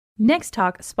Next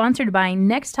Talk, sponsored by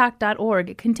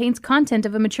nexttalk.org, contains content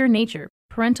of a mature nature.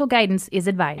 Parental guidance is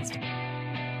advised.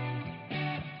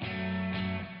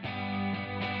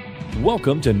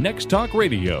 Welcome to Next Talk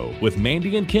Radio with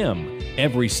Mandy and Kim.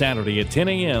 Every Saturday at 10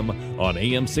 a.m. on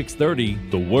AM 630,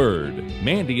 The Word.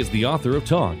 Mandy is the author of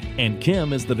Talk, and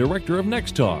Kim is the director of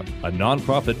Next Talk, a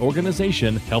nonprofit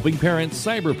organization helping parents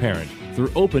cyberparent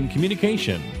through open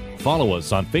communication. Follow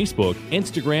us on Facebook,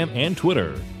 Instagram, and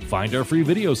Twitter. Find our free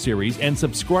video series and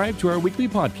subscribe to our weekly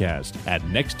podcast at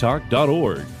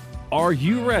nexttalk.org. Are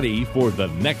you ready for the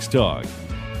Next Talk?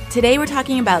 Today we're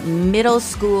talking about middle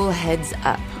school heads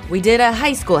up. We did a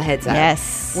high school heads up.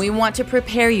 Yes. We want to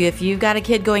prepare you. If you've got a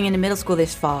kid going into middle school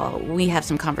this fall, we have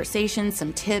some conversations,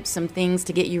 some tips, some things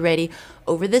to get you ready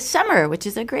over the summer, which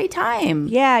is a great time.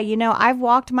 Yeah, you know, I've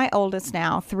walked my oldest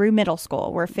now through middle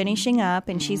school. We're finishing up,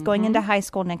 and she's going into high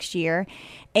school next year.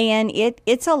 And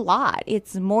it's a lot.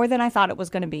 It's more than I thought it was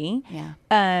going to be.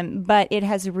 Yeah. But it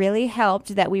has really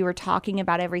helped that we were talking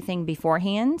about everything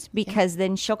beforehand, because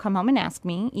then she'll come home and ask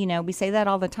me. You know, we say that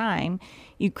all the time.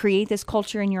 You create this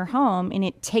culture in your home, and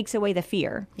it takes away the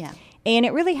fear. Yeah. And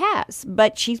it really has.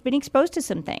 But she's been exposed to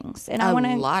some things. And I want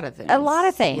to A lot of things. A lot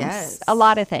of things. Yes. A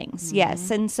lot of things,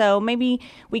 yes. And so maybe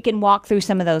we can walk through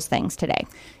some of those things today.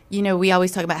 You know, we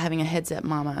always talk about having a heads up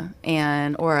mama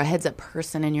or a heads up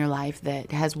person in your life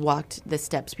that has walked the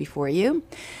steps before you.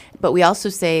 But we also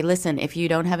say, listen, if you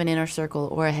don't have an inner circle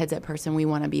or a heads up person, we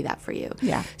want to be that for you.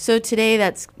 Yeah. So today,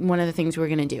 that's one of the things we're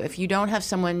going to do. If you don't have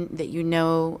someone that you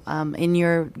know in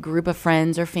your group of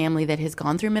friends or family that has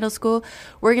gone through middle school,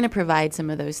 we're going to provide some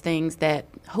of those things that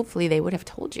hopefully they would have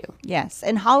told you. Yes.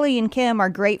 And Holly and Kim are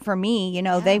great for me. You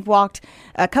know, they've walked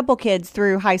a couple kids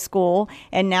through high school,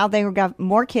 and now they've got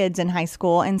more kids in high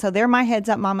school. And so they're my heads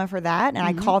up mama for that. And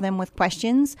I call them with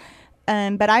questions.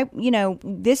 But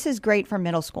this is great for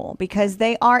middle school because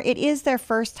it is their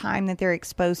first time that they're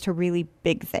exposed to really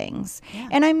big things. Yeah.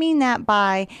 And I mean that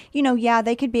by,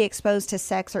 they could be exposed to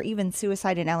sex or even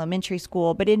suicide in elementary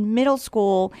school. But in middle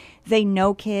school, they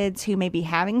know kids who may be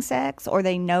having sex, or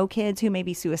they know kids who may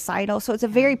be suicidal. So it's a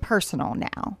very personal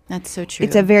now. That's so true.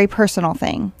 It's a very personal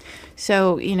thing.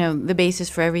 So, the basis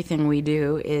for everything we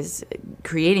do is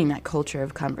creating that culture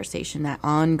of conversation, that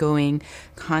ongoing,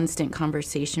 constant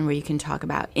conversation where you can talk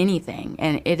about anything.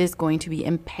 And it is going to be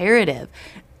imperative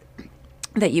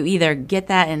that you either get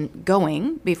that and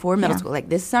going before middle school, like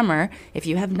this summer, if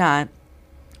you have not.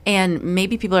 And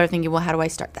maybe people are thinking, well, how do I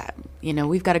start that?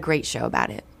 We've got a great show about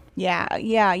it.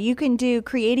 Yeah. You can do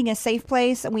creating a safe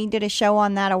place. We did a show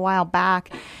on that a while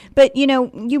back. But,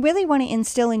 you really want to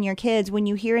instill in your kids when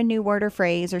you hear a new word or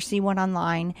phrase or see one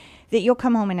online that you'll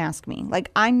come home and ask me.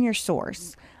 Like, I'm your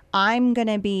source. I'm going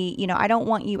to be, I don't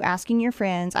want you asking your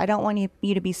friends. I don't want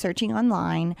you to be searching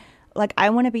online. Like, I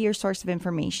want to be your source of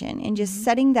information. And just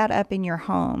setting that up in your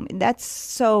home, that's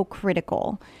so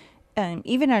critical.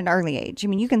 Even at an early age. I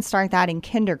mean, you can start that in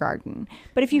kindergarten.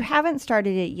 But if you haven't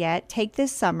started it yet, take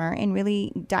this summer and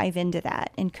really dive into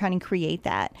that and kind of create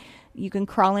that. You can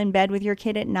crawl in bed with your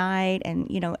kid at night and,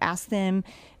 ask them,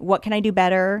 what can I do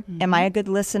better? Am I a good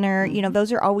listener?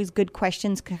 Those are always good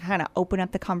questions to kind of open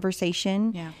up the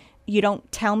conversation. Yeah. You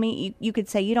don't tell me, you could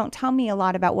say, you don't tell me a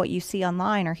lot about what you see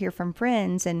online or hear from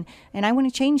friends. And I want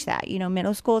to change that.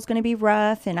 Middle school is going to be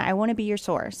rough and I want to be your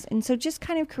source. And so just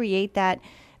kind of create that.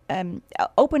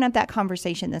 Open up that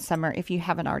conversation this summer if you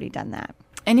haven't already done that.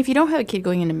 And if you don't have a kid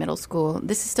going into middle school,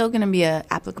 this is still going to be an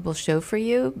applicable show for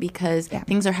you because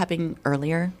things are happening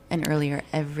earlier and earlier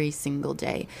every single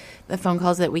day. The phone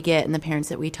calls that we get and the parents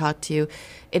that we talk to,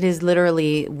 it is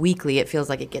literally weekly. It feels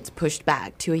like it gets pushed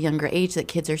back to a younger age that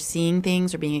kids are seeing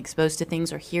things or being exposed to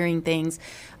things or hearing things,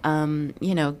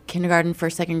 kindergarten,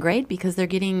 first, second grade, because they're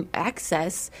getting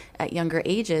access at younger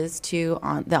ages to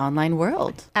the online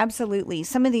world. Absolutely.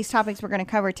 Some of these topics we're going to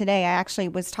cover today, I actually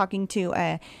was talking to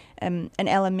an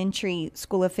elementary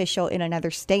school official in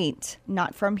another state,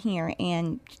 not from here,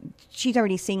 and she's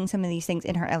already seeing some of these things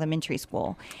in her elementary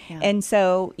school. Yeah. And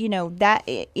so, that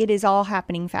it is all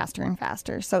happening faster and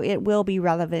faster. So it will be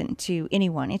relevant to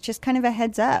anyone. It's just kind of a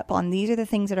heads up on these are the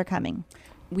things that are coming.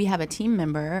 We have a team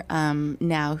member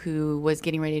now who was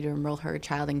getting ready to enroll her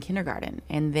child in kindergarten,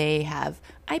 and they have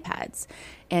iPads.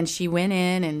 And she went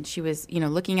in and she was,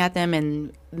 looking at them,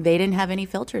 and they didn't have any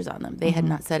filters on them. They had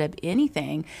not set up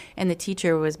anything. And the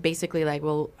teacher was basically like,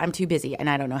 well, I'm too busy and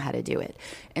I don't know how to do it.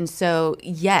 And so,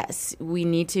 yes, we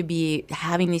need to be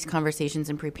having these conversations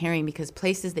and preparing, because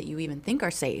places that you even think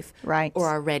are safe or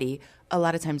are ready, a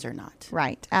lot of times are not.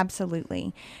 Right.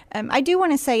 Absolutely. I do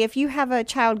want to say, if you have a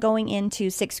child going into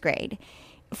sixth grade,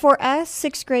 for us,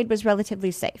 sixth grade was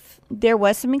relatively safe. There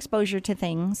was some exposure to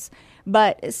things,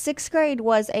 But 6th grade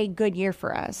was a good year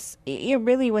for us. It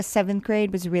really was. 7th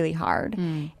grade was really hard.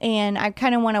 And I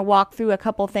kind of want to walk through a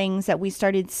couple things that we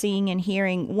started seeing and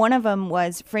hearing. One of them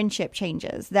was friendship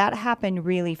changes. That happened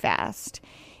really fast.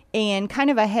 And kind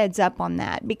of a heads up on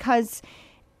that, because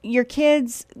your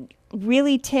kids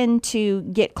really tend to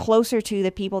get closer to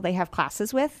the people they have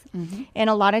classes with. And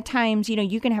a lot of times,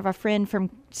 you can have a friend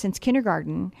since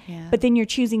kindergarten, but then you're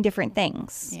choosing different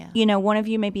things. One of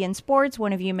you may be in sports,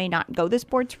 one of you may not go the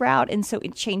sports route. And so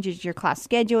it changes your class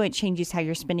schedule. It changes how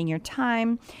you're spending your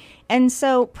time. And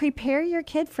so prepare your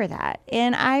kid for that.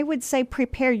 And I would say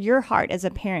prepare your heart as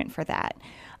a parent for that.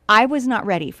 I was not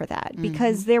ready for that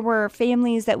because there were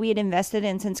families that we had invested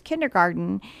in since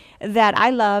kindergarten that I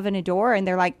love and adore, and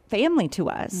they're like family to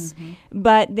us.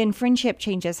 But then friendship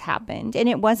changes happened, and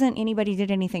it wasn't anybody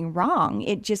did anything wrong.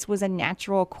 It just was a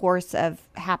natural course of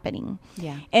happening.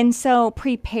 And so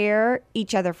prepare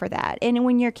each other for that. And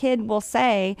when your kid will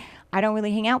say, I don't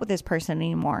really hang out with this person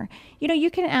anymore,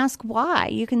 you can ask why.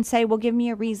 You can say, well, give me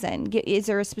a reason. Is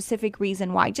there a specific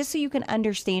reason why? Just so you can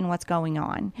understand what's going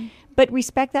on. But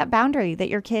respect that boundary that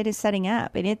your kid is setting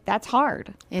up. And that's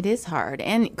hard. It is hard.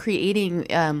 And creating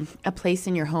a place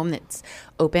in your home that's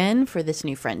open for this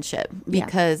new friendship.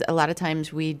 Because a lot of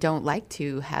times we don't like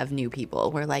to have new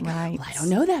people. We're like, well, I don't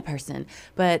know that person.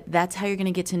 But that's how you're going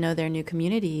to get to know their new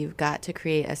community. You've got to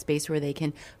create a space where they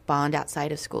can bond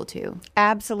outside of school too.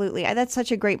 Absolutely. That's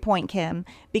such a great point, Kim,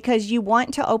 because you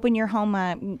want to open your home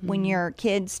up when your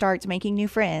kid starts making new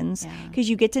friends, because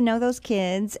you get to know those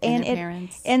kids and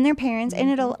their parents. And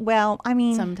it'll,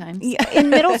 sometimes in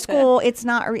middle school,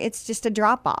 it's just a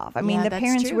drop off. I mean, the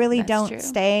parents really don't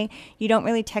stay. You don't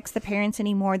really text the parents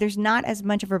anymore. There's not as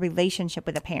much of a relationship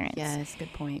with the parents. Yes,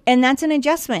 good point. And that's an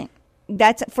adjustment.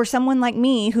 That's for someone like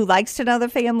me who likes to know the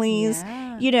families.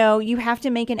 You have to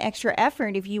make an extra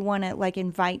effort if you want to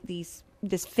invite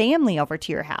this family over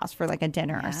to your house for a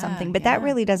dinner or something. But that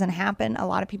really doesn't happen. A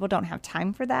lot of people don't have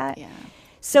time for that.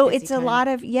 So it's a lot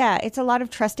of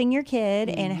trusting your kid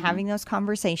and having those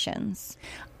conversations.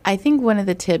 I think one of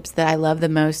the tips that I love the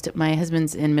most, my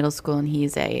husband's in middle school and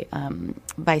he's a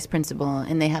vice principal,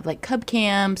 and they have cub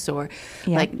camps or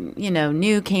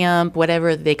new camp,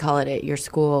 whatever they call it at your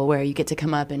school, where you get to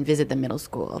come up and visit the middle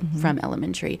school from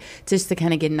elementary, just to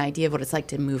kind of get an idea of what it's like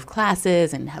to move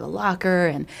classes and have a locker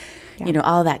and,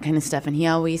 all that kind of stuff. And he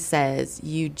always says,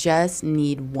 you just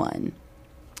need one.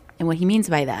 And what he means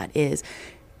by that is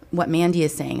what Mandy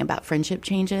is saying about friendship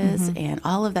changes and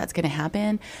all of that's going to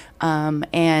happen.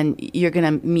 And you're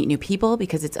going to meet new people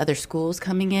because it's other schools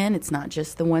coming in. It's not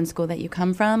just the one school that you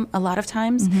come from a lot of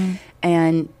times.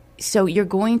 And so you're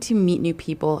going to meet new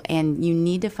people, and you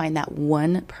need to find that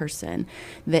one person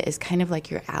that is kind of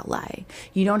like your ally.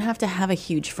 You don't have to have a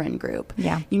huge friend group.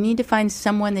 You need to find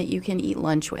someone that you can eat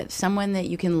lunch with, someone that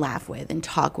you can laugh with and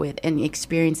talk with and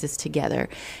experience this together.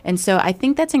 And so I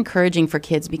think that's encouraging for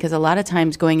kids, because a lot of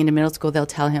times going into middle school, they'll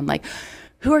tell him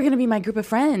who are going to be my group of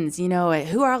friends?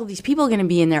 Who are all these people going to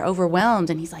be? And they're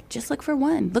overwhelmed. And he's like, just look for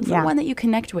one. Look for one that you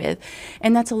connect with.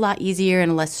 And that's a lot easier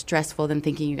and less stressful than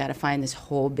thinking you got to find this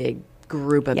whole big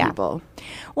group of people.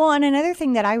 Well, and another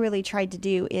thing that I really tried to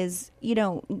do is,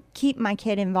 keep my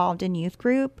kid involved in youth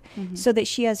group so that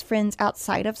she has friends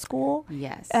outside of school.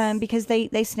 Yes. Because they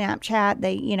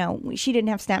Snapchat. She didn't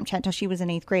have Snapchat till she was in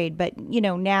 8th grade, but,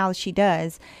 now she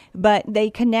does. But they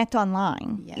connect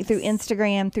online through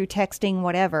Instagram, through texting,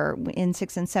 whatever, in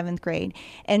 6th and 7th grade.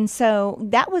 And so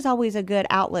that was always a good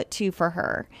outlet, too, for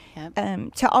her.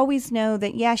 To always know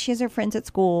that, she has her friends at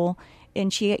school.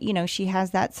 And she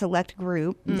has that select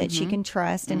group that she can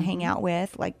trust and hang out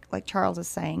with, like Charles is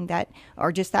saying, that,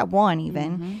 or just that one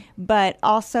even. But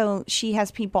also she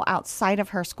has people outside of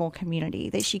her school community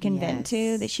that she can vent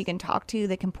to, that she can talk to,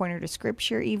 that can point her to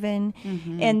scripture even.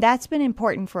 And that's been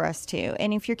important for us too.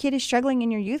 And if your kid is struggling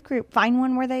in your youth group, find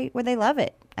one where they love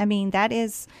it. I mean,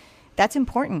 that's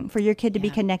important for your kid to be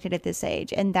connected at this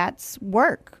age, and that's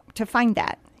work to find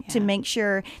that. To make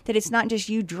sure that it's not just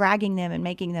you dragging them and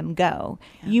making them go.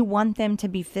 You want them to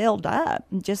be filled up.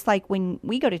 Just like when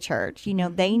we go to church,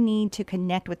 they need to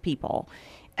connect with people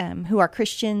who are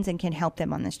Christians and can help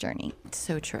them on this journey.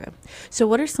 So true. So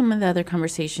what are some of the other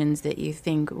conversations that you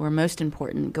think were most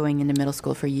important going into middle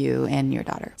school for you and your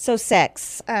daughter? So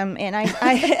sex. And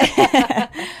I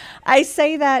I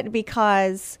say that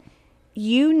because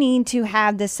you need to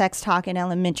have the sex talk in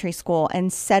elementary school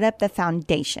and set up the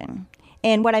foundation.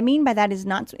 And what I mean by that is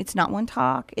it's not one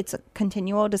talk, it's a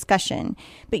continual discussion,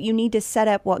 but you need to set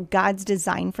up what God's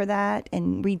designed for that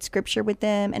and read scripture with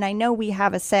them. And I know we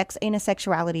have a sex and a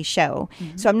sexuality show,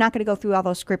 so I'm not going to go through all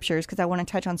those scriptures because I want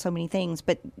to touch on so many things,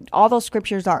 but all those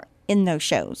scriptures are in those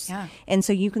shows. Yeah. And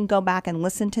so you can go back and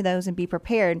listen to those and be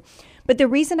prepared. But the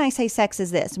reason I say sex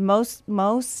is this: most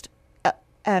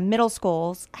middle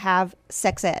schools have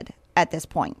sex ed at this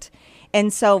point.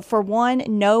 And so for one,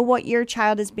 know what your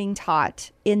child is being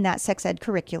taught in that sex ed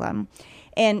curriculum.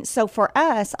 And so for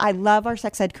us, I love our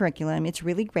sex ed curriculum. It's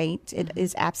really great. It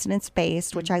is abstinence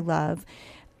based, which I love.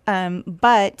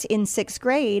 But in 6th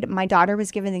grade, my daughter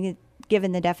was given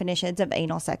the definitions of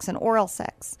anal sex and oral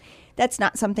sex. That's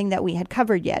not something that we had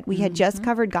covered yet. We had just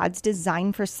covered God's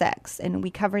design for sex, and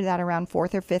we covered that around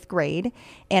 4th or 5th grade.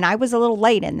 And I was a little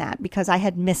late in that because I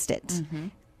had missed it.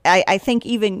 I think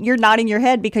even you're nodding your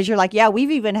head because you're like, yeah,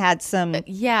 we've even had some I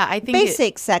think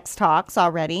basic sex talks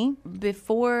already.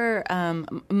 Before,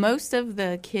 most of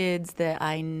the kids that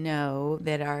I know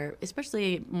that are,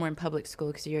 especially more in public school,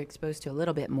 because you're exposed to a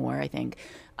little bit more, I think,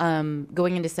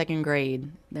 going into 2nd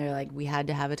grade, they're like, we had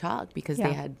to have a talk because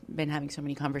they had been having so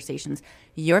many conversations.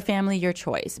 Your family, your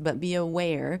choice, but be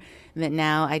aware that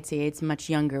now I'd say it's much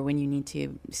younger when you need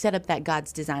to set up that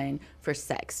God's design for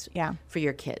sex for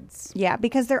your kids. Yeah,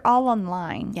 because they're all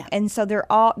online. Yeah. And so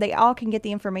they all can get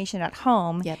the information at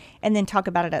home and then talk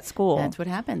about it at school. That's what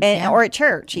happens. Or at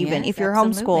church, even if you're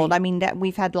absolutely. homeschooled. I mean,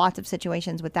 we've had lots of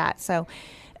situations with that. So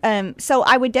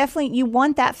I would definitely, you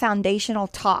want that foundational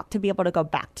talk to be able to go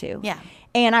back to. Yeah.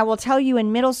 And I will tell you,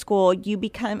 in middle school, you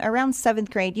become, around 7th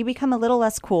grade, you become a little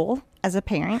less cool as a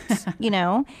parent,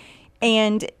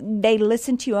 and they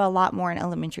listen to you a lot more in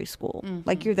elementary school.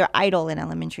 Like you're their idol in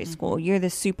elementary school. You're the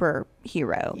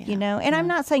superhero, And I'm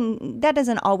not saying that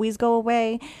doesn't always go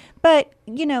away, but,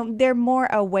 they're more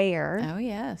aware. Oh,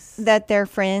 yes. That their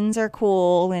friends are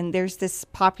cool and there's this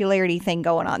popularity thing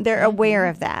going on. They're aware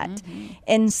of that.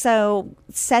 And so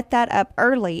set that up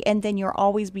early, and then you'll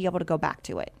always be able to go back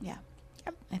to it. Yeah.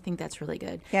 I think that's really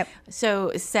good. Yep.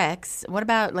 So sex, what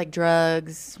about like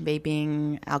drugs,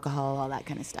 vaping, alcohol, all that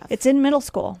kind of stuff? It's in middle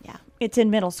school. Yeah. It's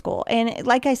in middle school. And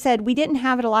like I said, we didn't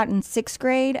have it a lot in 6th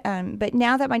grade. But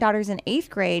now that my daughter's in 8th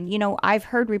grade, I've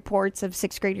heard reports of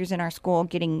 6th graders in our school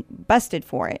getting busted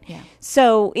for it. Yeah.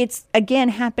 So it's, again,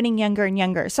 happening younger and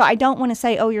younger. So I don't want to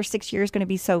say, oh, your 6th year is going to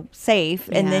be so safe,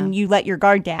 and then you let your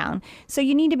guard down. So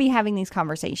you need to be having these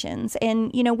conversations.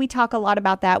 And, we talk a lot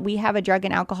about that. We have a drug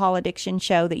and alcohol addiction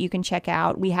show that you can check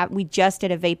out. We just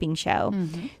did a vaping show.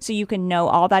 So you can know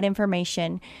all that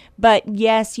information. But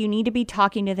yes, you need to be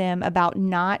talking to them about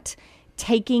not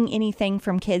taking anything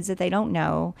from kids that they don't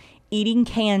know, eating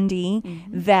candy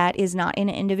that is not in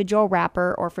an individual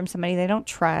wrapper or from somebody they don't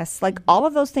trust. Like all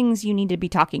of those things you need to be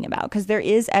talking about, because there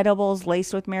is edibles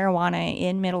laced with marijuana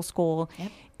in middle school.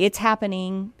 Yep. It's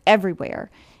happening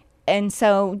everywhere. And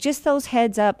so just those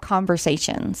heads up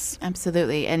conversations.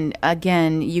 Absolutely. And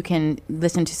again, you can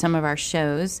listen to some of our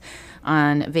shows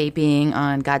on vaping,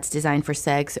 on God's design for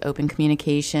sex, open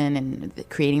communication, and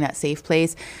creating that safe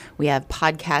place. We have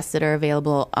podcasts that are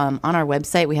available on our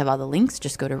website. We have all the links.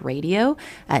 Just go to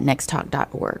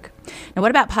radio@nexttalk.org. Now,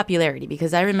 what about popularity?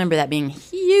 Because I remember that being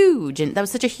huge, and that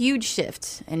was such a huge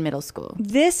shift in middle school.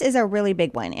 This is a really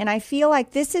big one, and I feel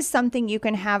like this is something you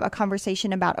can have a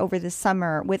conversation about over the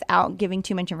summer without giving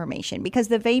too much information, because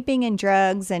the vaping and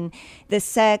drugs and the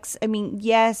sex, I mean,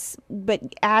 yes, but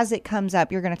as it comes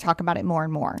up, you're going to talk about it more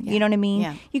and more. Yeah. You know what I mean?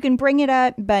 Yeah. You can bring it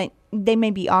up, but they may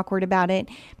be awkward about it.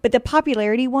 But the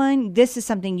popularity one, this is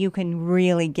something you can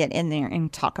really get in there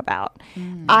and talk about.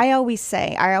 I always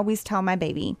tell my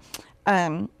baby,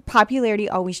 popularity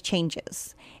always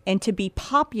changes. And to be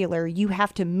popular, you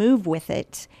have to move with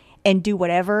it and do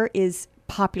whatever is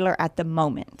popular at the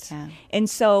moment. Yeah. And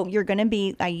so you're going to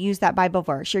be, I use that Bible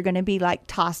verse, you're going to be like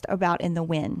tossed about in the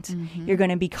wind. You're going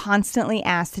to be constantly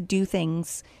asked to do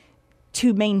things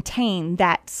to maintain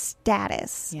that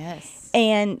status. Yes.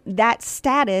 And that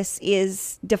status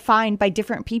is defined by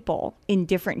different people in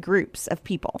different groups of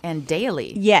people. And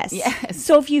daily. Yes.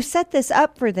 So if you set this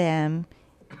up for them,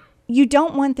 you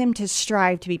don't want them to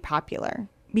strive to be popular,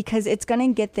 because it's going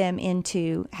to get them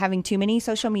into having too many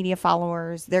social media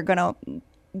followers. They're going to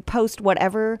post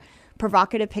whatever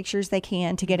provocative pictures they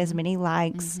can to get as many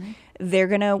likes. They're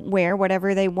going to wear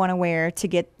whatever they want to wear to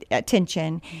get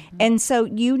attention. And so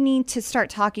you need to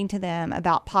start talking to them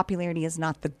about popularity is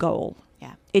not the goal.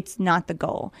 Yeah. It's not the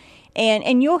goal.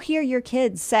 And you'll hear your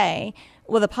kids say,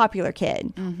 well, the popular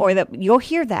kid, or you'll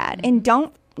hear that. And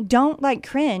don't like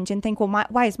cringe and think, well,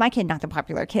 why is my kid not the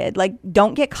popular kid? Like,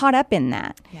 don't get caught up in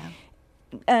that. Yeah.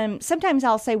 sometimes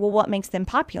I'll say, well, what makes them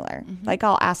popular? Like,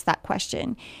 I'll ask that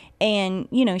question. And,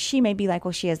 she may be like,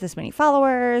 well, she has this many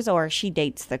followers, or she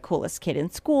dates the coolest kid in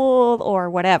school, or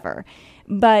whatever.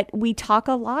 But we talk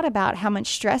a lot about how much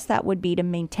stress that would be to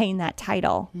maintain that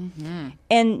title.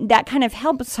 And that kind of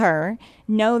helps her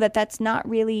know that that's not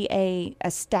really a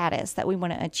status that we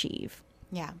want to achieve.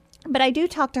 Yeah. But I do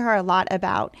talk to her a lot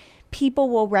about people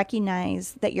will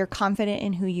recognize that you're confident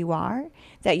in who you are,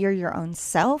 that you're your own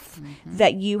self,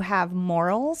 that you have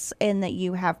morals, and that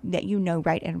you know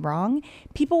right and wrong.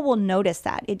 People will notice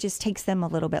that. It just takes them a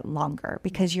little bit longer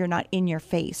because you're not in your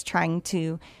face trying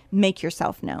to make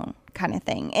yourself known, kind of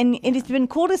thing. And it's been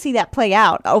cool to see that play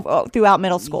out throughout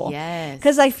middle school. Yes.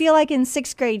 Because I feel like in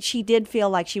 6th grade, she did feel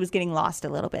like she was getting lost a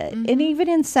little bit. And even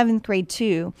in 7th grade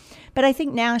too. But I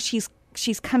think now she's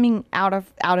coming out of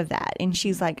that, and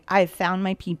she's like, I've found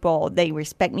my people. They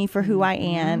respect me for who I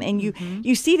am. And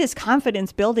you see this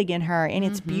confidence building in her, and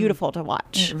it's beautiful to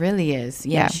watch. It really is.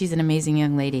 Yeah, she's an amazing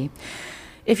young lady.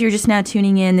 If you're just now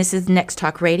tuning in, this is Next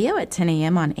Talk Radio at 10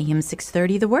 a.m. on AM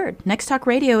 630 The Word. Next Talk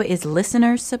Radio is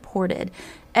listener supported.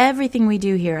 Everything we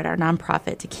do here at our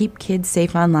nonprofit to keep kids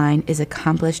safe online is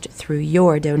accomplished through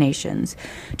your donations.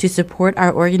 To support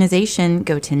our organization,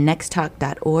 go to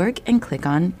nexttalk.org and click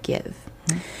on Give.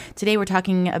 Today we're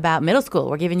talking about middle school.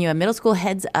 We're giving you a middle school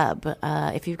heads up.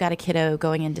 If you've got a kiddo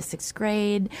going into 6th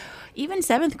grade, even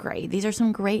 7th grade, these are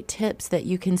some great tips that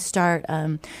you can start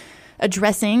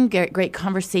addressing, great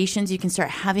conversations you can start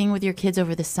having with your kids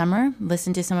over the summer.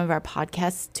 Listen to some of our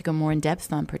podcasts to go more in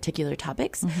depth on particular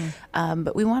topics.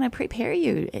 But we want to prepare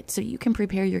you so you can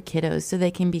prepare your kiddos so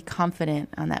they can be confident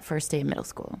on that first day of middle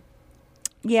school.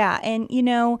 Yeah. And,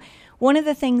 one of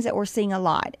the things that we're seeing a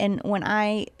lot, and when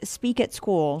I speak at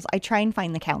schools, I try and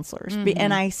find the counselors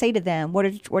and I say to them,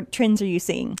 what trends are you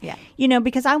seeing? Yeah.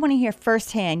 Because I want to hear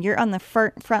firsthand. You're on the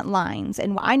front lines,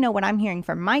 and I know what I'm hearing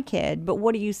from my kid, but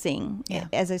what are you seeing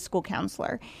as a school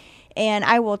counselor? And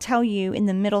I will tell you, in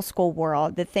the middle school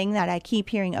world, the thing that I keep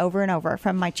hearing over and over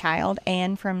from my child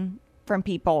and from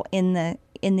people in the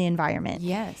environment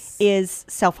is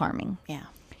self-harming. Yeah.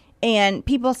 And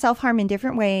people self-harm in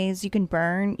different ways. You can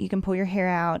burn, you can pull your hair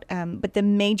out. But the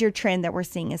major trend that we're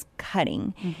seeing is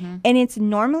cutting. And it's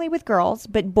normally with girls,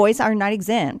 but boys are not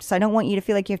exempt. So I don't want you to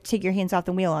feel like you have to take your hands off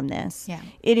the wheel on this. Yeah.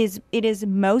 It is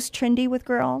most trendy with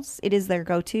girls. It is their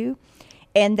go-to.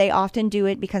 And they often do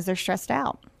it because they're stressed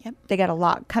out. Yep. They got a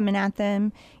lot coming at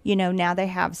them. Now they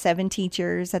have 7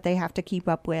 teachers that they have to keep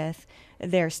up with.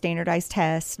 There's standardized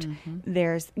test.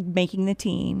 There's making the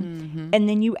team. And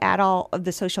then you add all of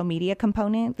the social media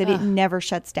component that it never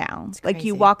shuts down. Like,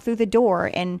 you walk through the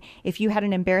door, and if you had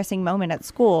an embarrassing moment at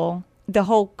school, the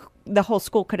whole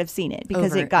school could have seen it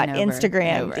because it got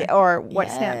Instagrammed or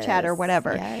Snapchat or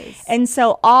whatever. Yes. And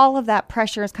so all of that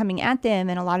pressure is coming at them,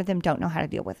 and a lot of them don't know how to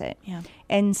deal with it. Yeah.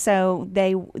 And so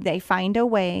they find a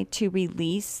way to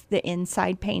release the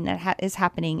inside pain that is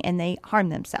happening, and they harm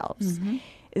themselves.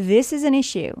 This is an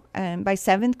issue. By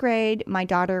 7th grade, my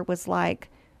daughter was like,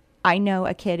 I know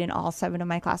a kid in all 7 of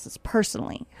my classes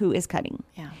personally who is cutting.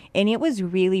 Yeah. And it was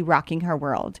really rocking her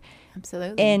world.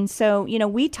 Absolutely. And so,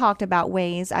 we talked about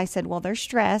ways. I said, well, they're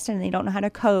stressed and they don't know how to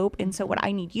cope. And so what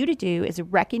I need you to do is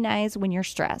recognize when you're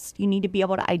stressed. You need to be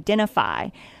able to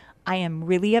identify, I am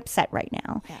really upset right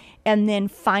now. Yeah. And then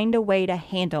find a way to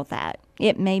handle that.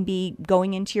 It may be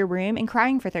going into your room and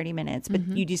crying for 30 minutes, but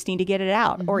you just need to get it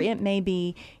out. Or it may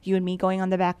be you and me going on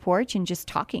the back porch and just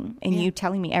talking and you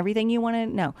telling me everything you want to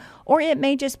know. Or it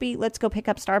may just be, let's go pick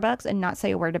up Starbucks and not say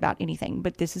a word about anything,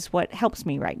 but this is what helps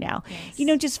me right now.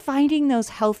 Yes. Just finding those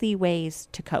healthy ways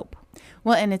to cope.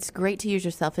 Well, and it's great to use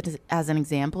yourself as an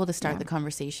example to start the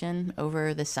conversation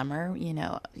over the summer.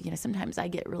 Sometimes I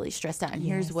get really stressed out, and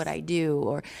here's what I do,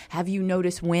 or have you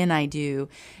noticed when I do?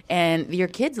 And your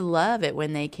kids love it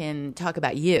when they can talk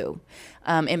about you.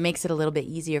 It makes it a little bit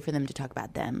easier for them to talk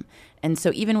about them. And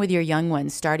so even with your young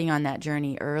ones, starting on that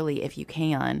journey early, if you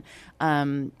can,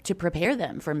 to prepare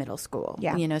them for middle school.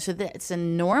 Yeah. So that's a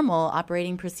normal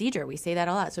operating procedure. We say that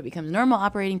a lot. So it becomes normal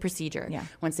operating procedure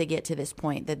once they get to this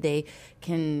point, that they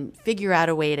can figure out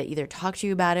a way to either talk to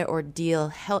you about it or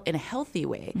deal in a healthy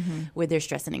way with their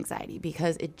stress and anxiety,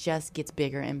 because it just gets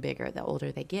bigger and bigger the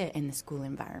older they get in the school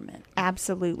environment.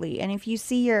 Absolutely. And if you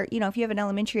see if you have an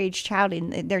elementary age child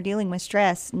and they're dealing with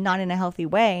stress not in a healthy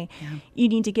way, you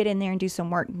need to get in there and do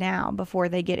some work now before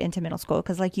they get into middle school,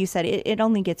 because like you said, it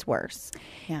only gets worse.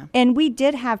 Yeah. And we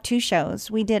did have 2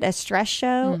 shows. We did a stress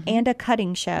show and a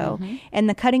cutting show. And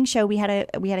the cutting show, we had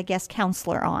a guest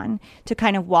counselor on to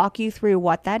kind of walk you through through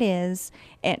what that is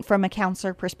and from a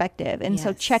counselor perspective. And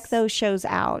so check those shows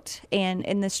out.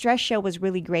 And the stress show was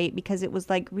really great because it was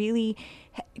like really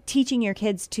teaching your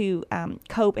kids to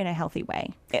cope in a healthy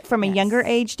way from a younger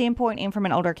age standpoint and from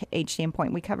an older age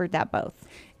standpoint. We covered that both.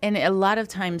 And a lot of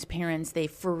times parents, they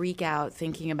freak out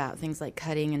thinking about things like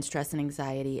cutting and stress and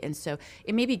anxiety. And so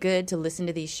it may be good to listen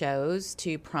to these shows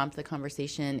to prompt the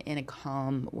conversation in a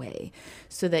calm way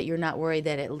so that you're not worried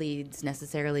that it leads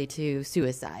necessarily to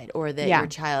suicide or that your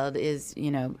child is,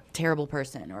 terrible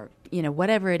person or,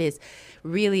 whatever it is.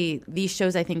 Really, these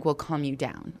shows, I think, will calm you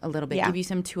down a little bit, give you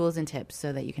some tools and tips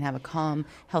so that you can have a calm,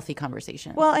 healthy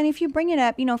conversation. Well, and if you bring it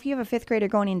up, if you have a fifth grader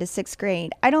going into sixth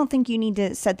grade, I don't think you need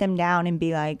to set them down and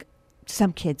be like,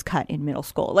 some kids cut in middle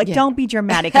school. Don't be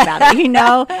dramatic about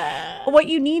it, What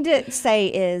you need to say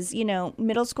is,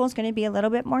 middle school is going to be a little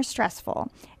bit more stressful,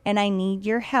 and I need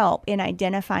your help in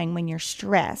identifying when you're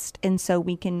stressed, and so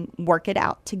we can work it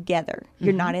out together.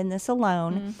 You're not in this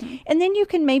alone. And then you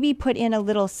can maybe put in a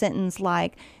little sentence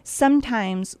like,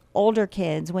 sometimes older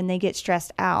kids, when they get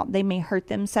stressed out, they may hurt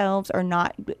themselves or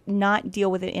not deal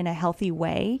with it in a healthy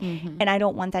way, and I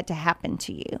don't want that to happen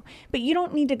to you. But you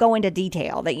don't need to go into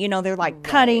detail that, they're like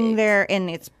cutting there and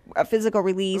it's a physical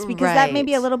release, because that may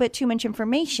be a little bit too much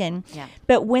information.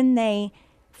 But when they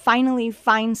finally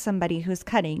find somebody who's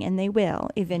cutting, and they will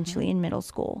eventually in middle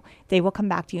school, they will come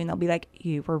back to you and they'll be like,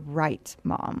 you were right,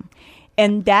 Mom.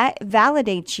 And that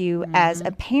validates you as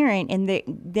a parent, and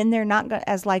then they're not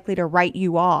as likely to write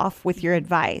you off with your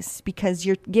advice because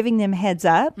you're giving them heads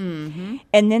up. And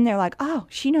then they're like, oh,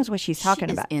 she knows what she's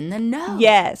talking about. In the know.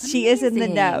 Yes, she is in the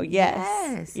know.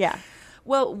 Yes. Yeah.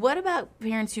 Well, what about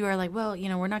parents who are like, well,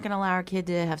 we're not going to allow our kid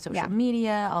to have social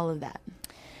media, all of that?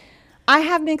 I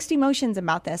have mixed emotions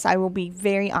about this. I will be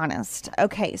very honest.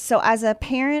 Okay, so as a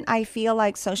parent, I feel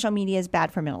like social media is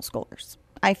bad for middle schoolers.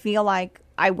 I feel like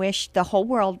I wish the whole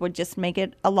world would just make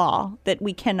it a law that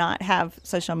we cannot have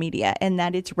social media and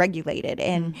that it's regulated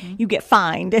and you get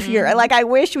fined if you're like, I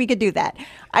wish we could do that.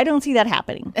 I don't see that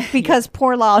happening because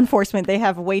poor law enforcement, they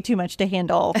have way too much to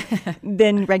handle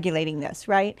than regulating this,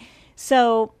 right?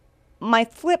 So my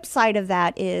flip side of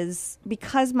that is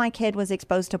because my kid was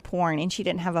exposed to porn and she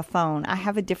didn't have a phone, I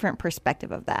have a different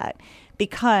perspective of that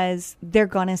because they're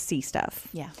going to see stuff.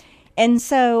 Yeah. And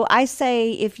so I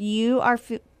say, if you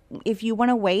want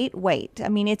to wait. I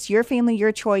mean, it's your family,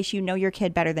 your choice. You know your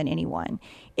kid better than anyone.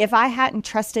 If I hadn't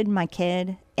trusted my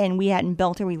kid and we hadn't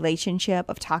built a relationship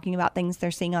of talking about things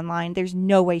they're seeing online, there's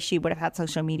no way she would have had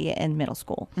social media in middle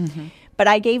school. But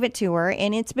I gave it to her,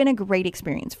 and it's been a great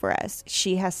experience for us.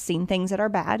 She has seen things that are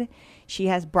bad. She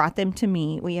has brought them to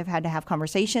me. We have had to have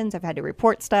conversations. I've had to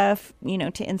report stuff, to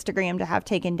Instagram to have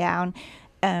taken down.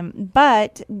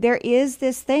 But there is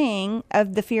this thing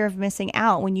of the fear of missing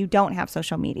out when you don't have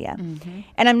social media.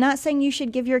 And I'm not saying you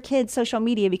should give your kids social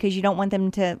media because you don't want them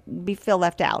to feel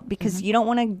left out, because you don't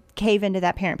want to cave into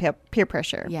that parent peer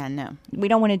pressure. Yeah, no. We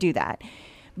don't want to do that.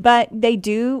 But they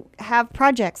do have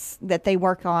projects that they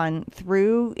work on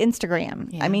through Instagram.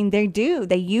 Yeah. I mean, they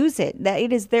use it. That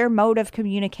it is their mode of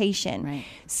communication. Right.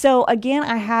 So again,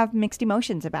 I have mixed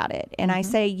emotions about it. And I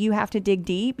say you have to dig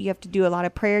deep. You have to do a lot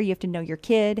of prayer. You have to know your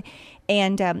kid.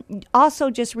 And also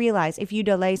just realize if you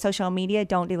delay social media,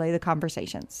 don't delay the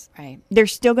conversations. Right. They're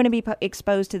still going to be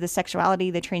exposed to the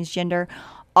sexuality, the transgender,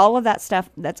 all of that stuff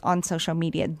that's on social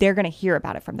media. They're going to hear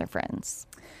about it from their friends.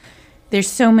 There's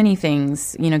so many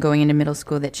things, going into middle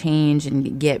school that change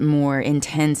and get more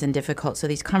intense and difficult. So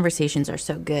these conversations are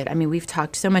so good. I mean, we've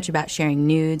talked so much about sharing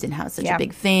nudes and how it's such a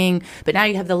big thing, but now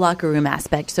you have the locker room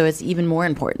aspect, so it's even more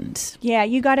important. Yeah,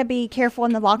 you got to be careful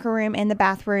in the locker room and the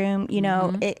bathroom.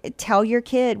 Tell your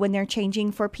kid when they're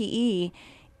changing for PE,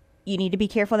 you need to be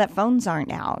careful that phones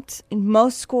aren't out.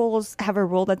 Most schools have a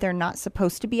rule that they're not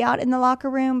supposed to be out in the locker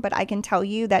room, but I can tell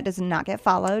you that does not get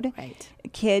followed. Right.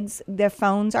 Kids, their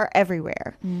phones are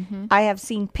everywhere. I have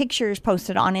seen pictures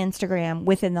posted on Instagram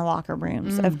within the locker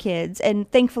rooms of kids, and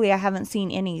thankfully I haven't seen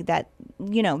any that,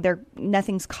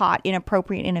 nothing's caught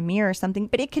inappropriate in a mirror or something,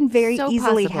 but it can very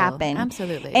easily happen.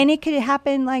 Absolutely. And it could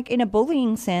happen like in a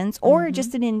bullying sense or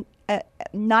just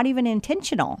not even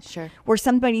intentional. Sure. Where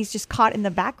somebody's just caught in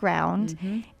the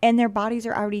background and their bodies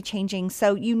are already changing.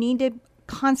 So you need to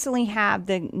constantly have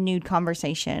the nude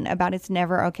conversation about it's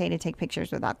never okay to take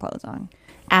pictures without clothes on.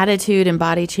 attitude and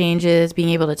body changes, being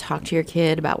able to talk to your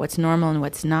kid about what's normal and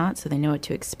what's not so they know what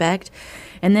to expect.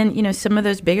 And then, some of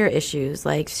those bigger issues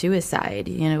like suicide,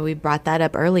 we brought that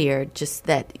up earlier, just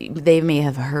that they may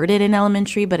have heard it in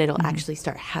elementary, but it'll actually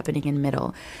start happening in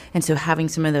middle. And so having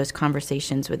some of those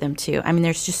conversations with them too. I mean,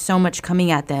 there's just so much coming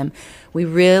at them. We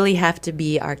really have to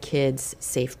be our kids'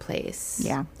 safe place.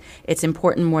 Yeah. It's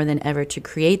important more than ever to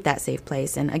create that safe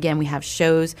place. And again, we have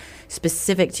shows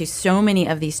specific to so many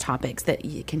of these topics that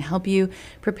can help you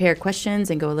prepare questions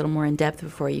and go a little more in depth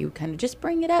before you kind of just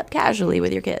bring it up casually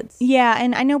with your kids. Yeah,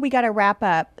 and I know we got to wrap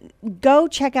up. Go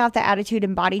check out the Attitude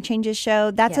and Body Changes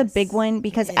show. That's a big one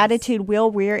because attitude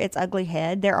will rear its ugly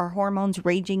head. There are hormones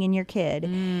raging in your kid.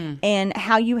 And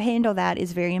how you handle that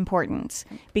is very important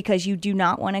because you do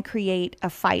not want to create a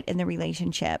fight in the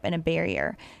relationship and a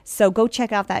barrier. So go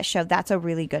check out that show. That's a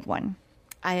really good one.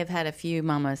 I have had a few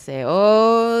mamas say,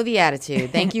 "Oh, the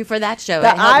attitude. Thank you for that show. It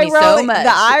helped me so much."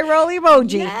 The eye roll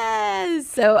emoji. Yes.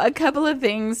 So a couple of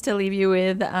things to leave you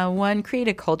with. One, create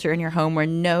a culture in your home where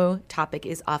no topic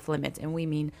is off limits, and we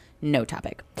mean no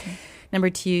topic. Number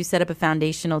 2, set up a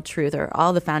foundational truth or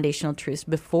all the foundational truths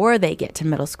before they get to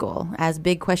middle school. As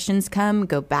big questions come,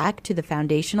 go back to the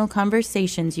foundational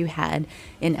conversations you had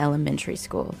in elementary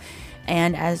school.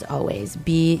 And as always,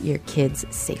 be your kids'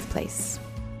 safe place.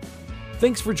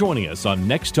 Thanks for joining us on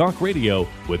Next Talk Radio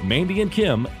with Mandy and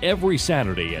Kim every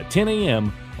Saturday at 10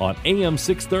 a.m. on AM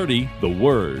 630, The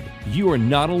Word. You are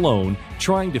not alone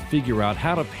trying to figure out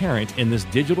how to parent in this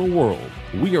digital world.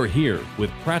 We are here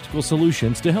with practical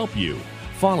solutions to help you.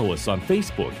 Follow us on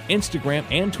Facebook, Instagram,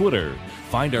 and Twitter.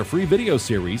 Find our free video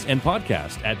series and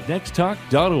podcast at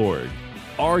nexttalk.org.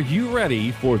 Are you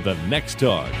ready for the next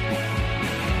talk?